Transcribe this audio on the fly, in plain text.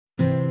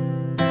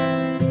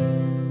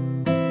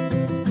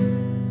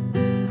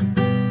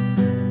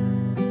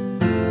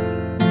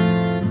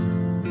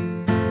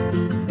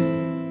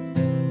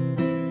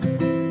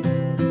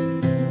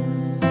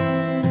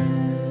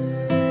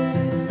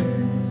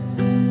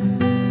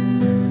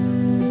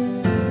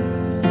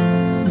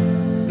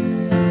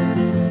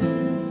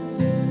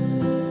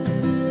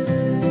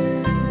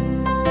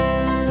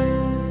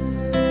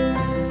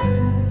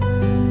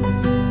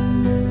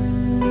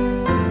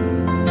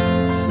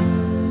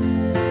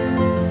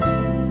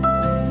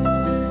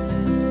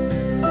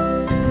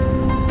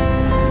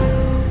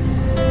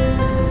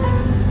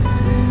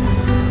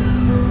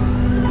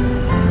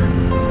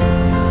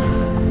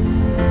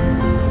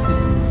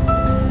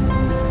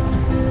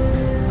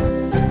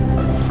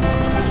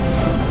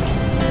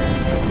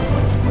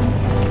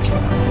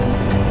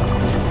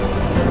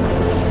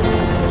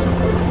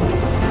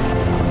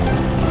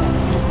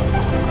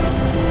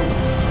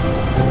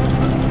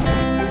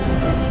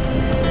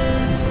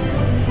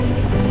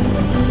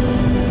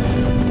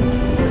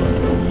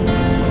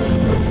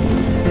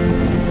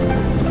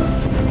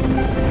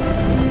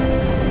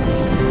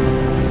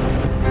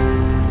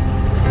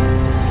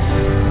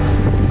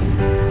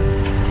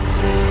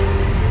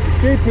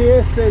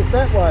GPS says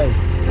that way.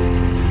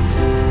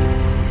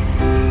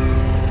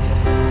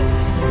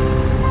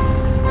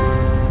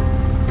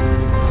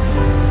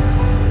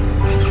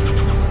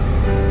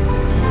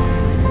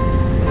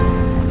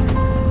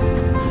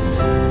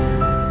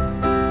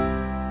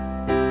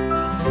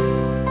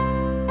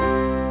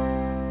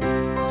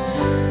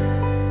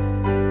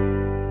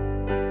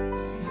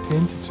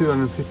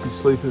 250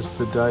 sleepers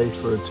per day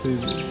for a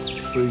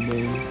 2-3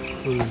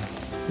 man crew.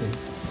 Yeah.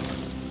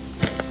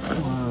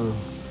 Wow.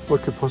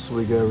 What could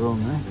possibly go wrong,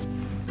 eh?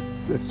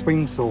 The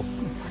swing's so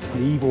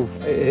fucking evil.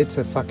 It's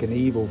a fucking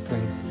evil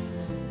thing.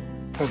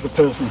 Have the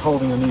person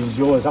holding on his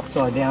jaws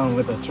upside down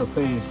with a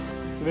trapeze.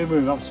 If you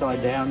move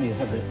upside down, you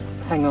have it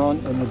hang on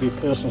and there'll be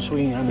a person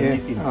swinging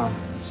underneath you. Oh.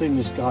 I've seen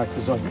this guy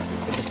because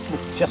it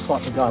looks just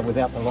like the guy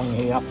without the long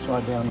hair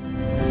upside down.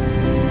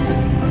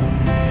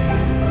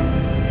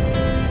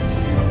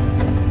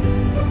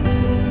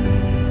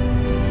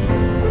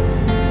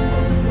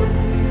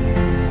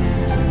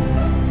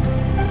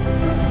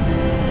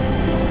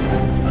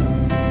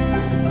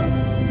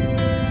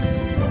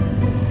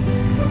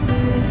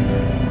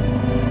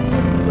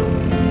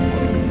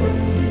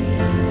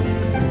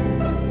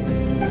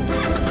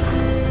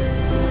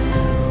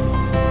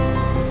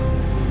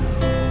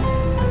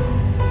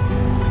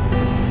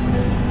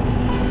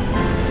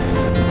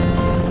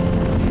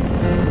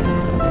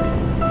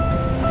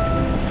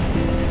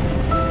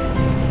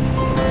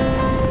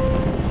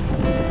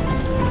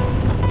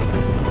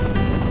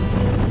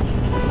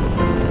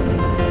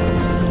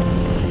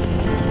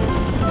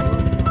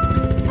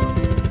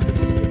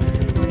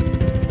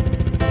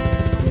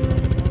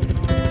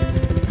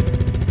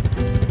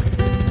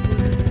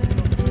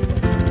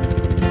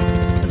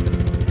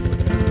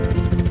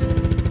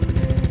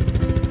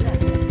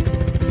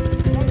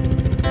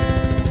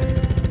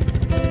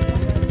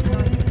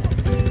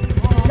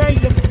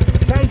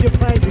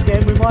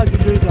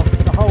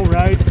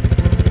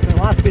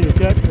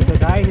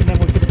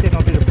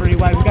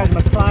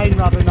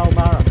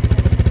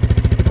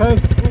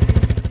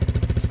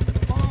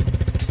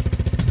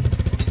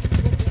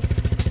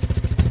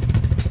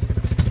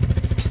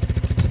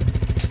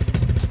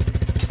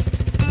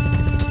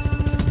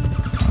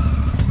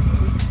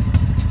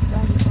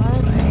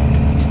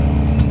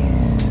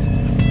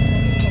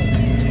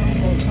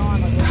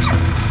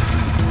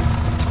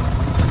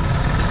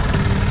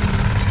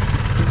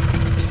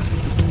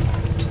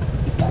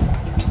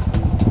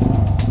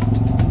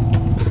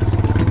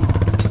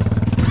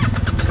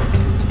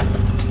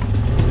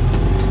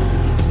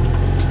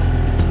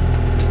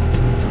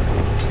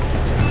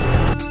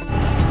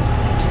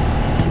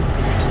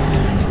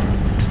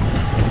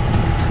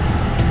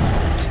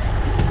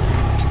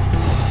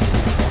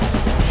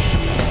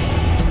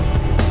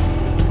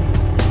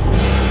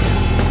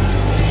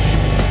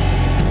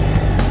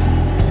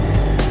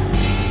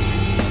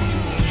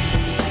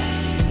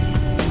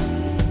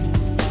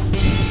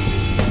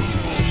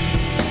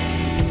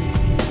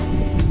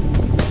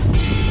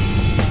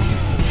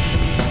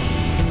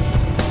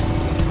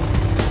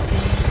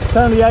 It's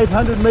only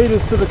 800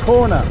 metres to the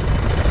corner.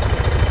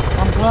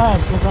 I'm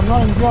glad because I'm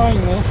not enjoying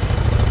this.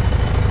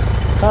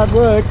 Hard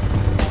work.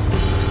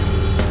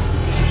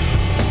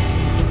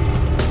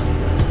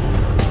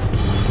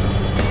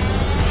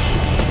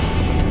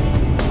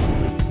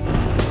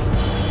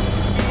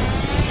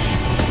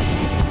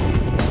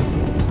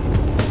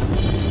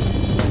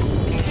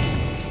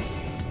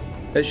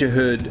 As you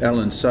heard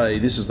Alan say,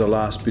 this is the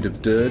last bit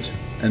of dirt,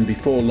 and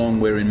before long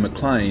we're in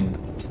Maclean.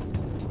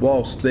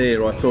 Whilst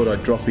there, I thought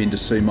I'd drop in to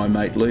see my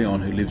mate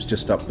Leon, who lives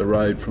just up the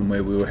road from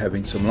where we were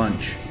having some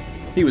lunch.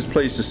 He was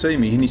pleased to see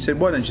me and he said,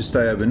 "Why don't you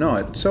stay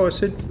overnight?" So I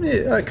said,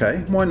 "Yeah,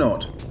 okay, why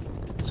not?"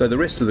 So the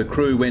rest of the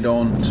crew went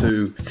on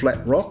to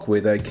Flat Rock where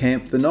they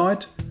camped the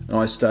night, and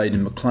I stayed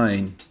in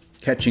Maclean,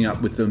 catching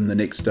up with them the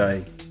next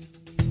day.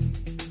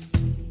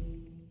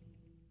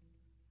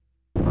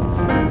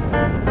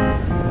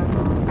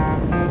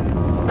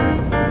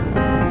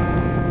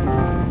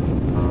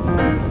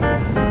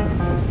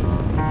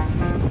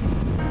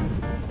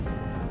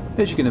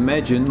 As you can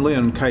imagine,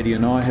 Leon, Katie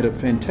and I had a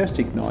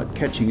fantastic night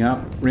catching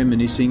up,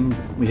 reminiscing.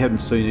 We hadn't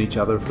seen each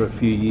other for a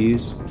few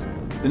years.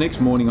 The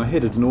next morning I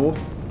headed north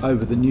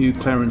over the new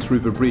Clarence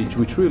River Bridge,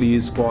 which really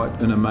is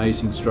quite an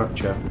amazing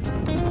structure.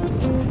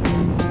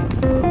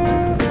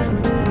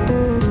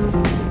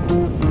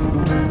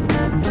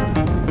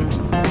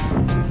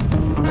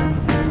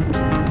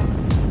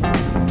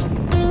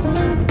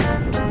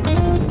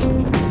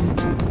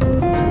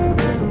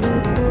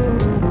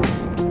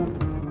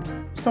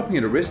 Stopping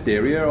at a rest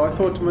area, I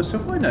thought to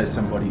myself, I know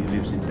somebody who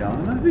lives in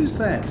Ballina, who's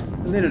that?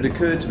 And then it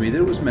occurred to me that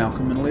it was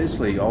Malcolm and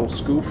Leslie, old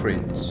school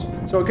friends.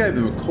 So I gave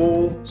them a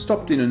call,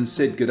 stopped in and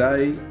said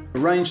g'day,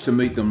 arranged to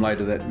meet them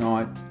later that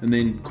night, and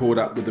then caught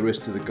up with the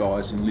rest of the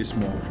guys in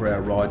Lismore for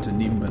our ride to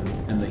Nimbin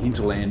and the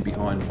hinterland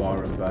behind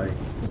Bryon Bay.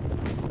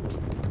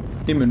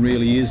 Nimbin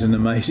really is an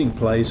amazing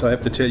place. I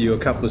have to tell you a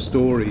couple of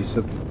stories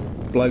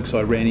of blokes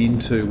I ran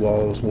into while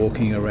I was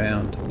walking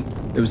around.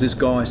 there was this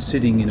guy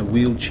sitting in a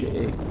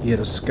wheelchair. He had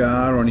a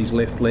scar on his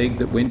left leg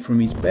that went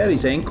from about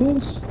his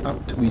ankles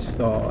up to his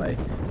thigh.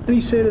 And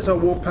he said, as I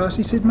walked past,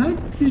 he said, "Mate,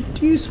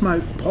 do you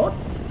smoke pot?"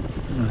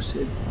 And I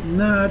said,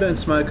 "No, I don't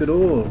smoke at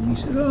all." And he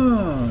said,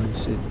 "Oh," he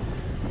said,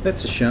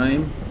 "that's a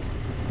shame."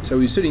 So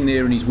he was sitting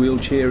there in his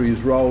wheelchair, he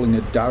was rolling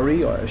a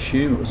durry, I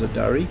assume it was a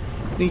durry.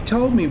 And he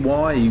told me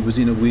why he was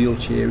in a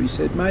wheelchair. He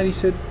said, "Mate," he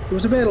said, "it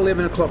was about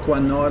 11 o'clock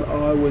one night,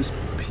 I was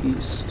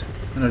pissed.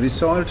 And I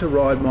decided to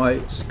ride my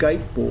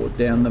skateboard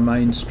down the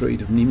main street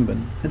of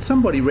Nimbin. And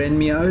somebody ran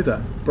me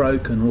over.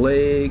 Broken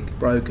leg,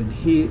 broken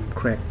hip,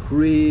 cracked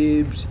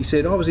ribs." He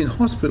said, "I was in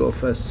hospital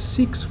for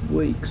 6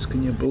 weeks.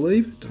 Can you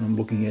believe it?" And I'm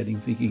looking at him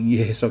thinking,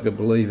 yes, I can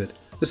believe it.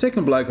 The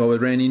second bloke I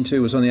ran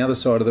into was on the other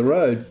side of the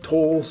road.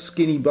 Tall,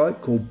 skinny bloke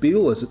called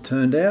Bill, as it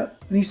turned out.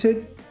 And he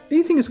said, "Do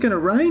you think it's going to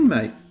rain,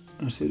 mate?"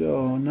 I said,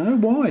 "Oh, no,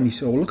 why?" And he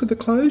said, "Oh, look at the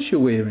clothes you're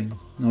wearing."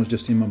 And I was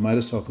just in my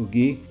motorcycle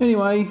gear.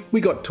 Anyway,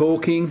 we got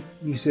talking.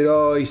 He said,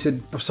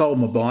 "I've sold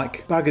my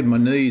bike. Buggered my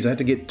knees. I had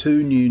to get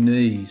 2 new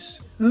knees."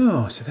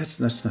 Oh, I said,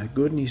 that's no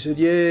good. And he said,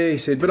 "Yeah," he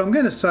said, "but I'm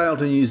going to sail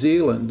to New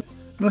Zealand."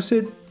 And I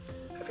said,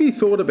 "Have you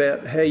thought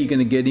about how you're going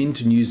to get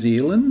into New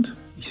Zealand?"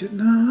 He said,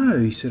 "No,"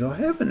 he said, "I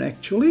haven't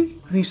actually."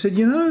 And he said,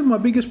 "You know, my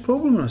biggest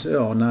problem." And I said,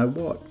 "Oh, no,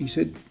 what?" He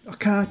said, "I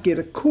can't get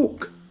a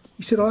cook."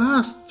 He said, "I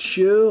asked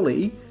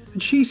Shirley,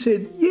 and she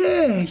said,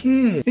 yeah.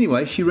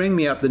 Anyway, she rang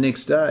me up the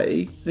next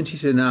day and she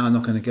said, "No, I'm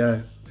not going to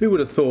go." Who would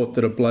have thought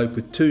that a bloke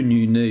with 2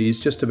 new knees,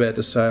 just about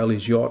to sail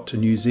his yacht to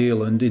New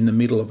Zealand in the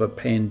middle of a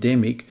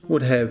pandemic,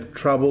 would have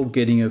trouble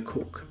getting a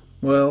cook?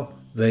 Well,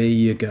 there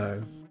you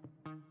go.